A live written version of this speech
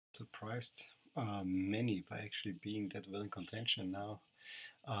surprised many by actually being that well in contention now.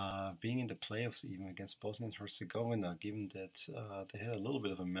 Being in the playoffs even against Bosnia and Herzegovina, given that they had a little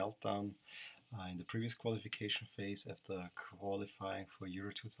bit of a meltdown in the previous qualification phase after qualifying for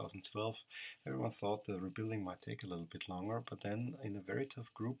Euro 2012. Everyone thought the rebuilding might take a little bit longer, but then in a very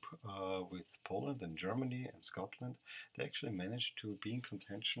tough group with Poland and Germany and Scotland, they actually managed to be in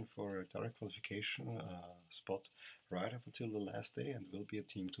contention for a direct qualification spot right up until the last day, and will be a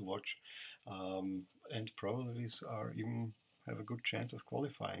team to watch. And probably are even have a good chance of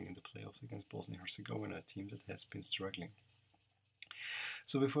qualifying in the playoffs against Bosnia and Herzegovina, a team that has been struggling.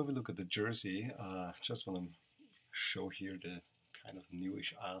 So before we look at the jersey, just want to show here the kind of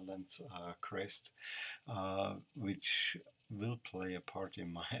newish Ireland crest, which will play a part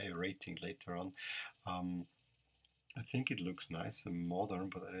in my rating later on. I think it looks nice and modern,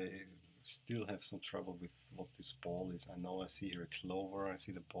 but I still have some trouble with what this ball is. I know I see here a clover, I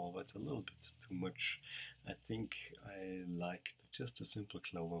see the ball, but it's a little bit too much. I think I like just a simple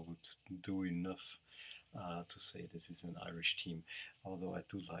clover would do enough to say this is an Irish team. Although I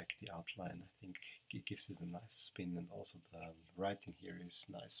do like the outline, I think it gives it a nice spin, and also the writing here is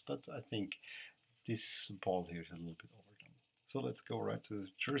nice. But I think this ball here is a little bit overdone. So let's go right to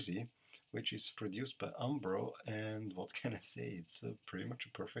the jersey, which is produced by Umbro, and what can I say, it's pretty much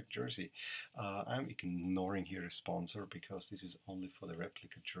a perfect jersey. I'm ignoring here a sponsor because this is only for the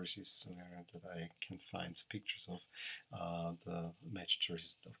replica jerseys that I can find pictures of. The match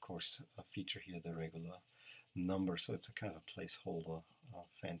jerseys, of course, feature here the regular number, so it's a kind of a placeholder.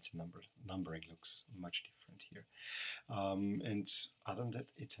 Fancy numbering looks much different here. And other than that,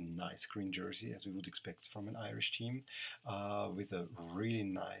 it's a nice green jersey, as we would expect from an Irish team, with a really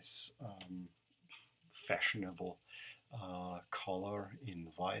nice, fashionable color in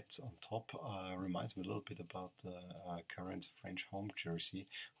white on top. Reminds me a little bit about the current French home jersey,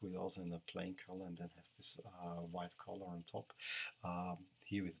 with also in a plain color and then has this white collar on top.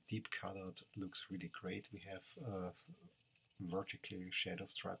 Here with deep cutout, looks really great. We have vertically shadow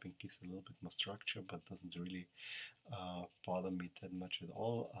striping, gives a little bit more structure, but doesn't really bother me that much at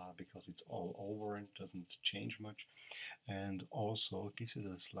all, because it's all over and doesn't change much, and also gives it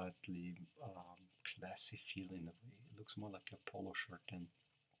a slightly classy feel in a way. It looks more like a polo shirt than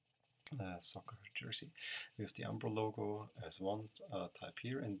soccer jersey. We have the Umbro logo as one type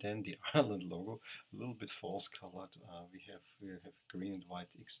here, and then the Ireland logo, a little bit false colored. We have green and white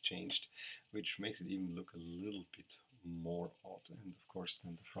exchanged, which makes it even look a little bit more odd. And of course,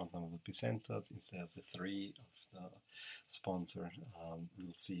 then the front number will be centered instead of the 3 of the sponsor.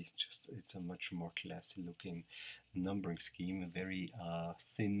 We'll see. Just it's a much more classy looking numbering scheme. A very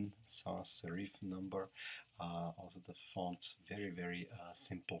thin sans serif number. Also the font's very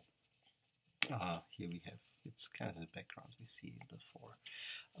simple. Here we have, it's kind of the background we see in the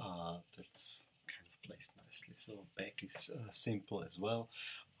 4. That's kind of placed nicely. So back is simple as well.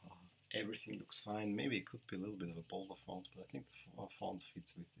 Everything looks fine. Maybe it could be a little bit of a bolder font, but I think the font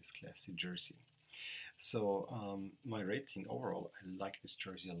fits with this classy jersey. So my rating overall, I like this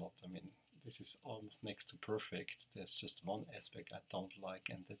jersey a lot. I mean, this is almost next to perfect. There's just one aspect I don't like,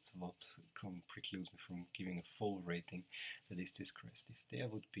 and that's what precludes me from giving a full rating, that is this crest. If there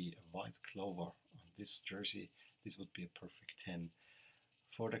would be a white clover on this jersey, this would be a perfect 10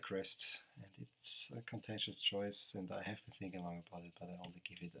 for the crest, and it's a contentious choice, and I have been thinking long about it, but I only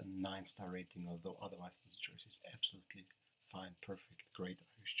give it a 9-star rating, although otherwise this jersey is absolutely fine, perfect, great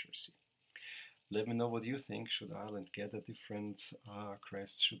Irish jersey. Let me know what you think. Should Ireland get a different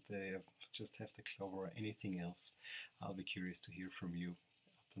crest? Should they just have the clover or anything else? I'll be curious to hear from you.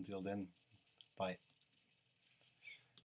 Up until then, bye.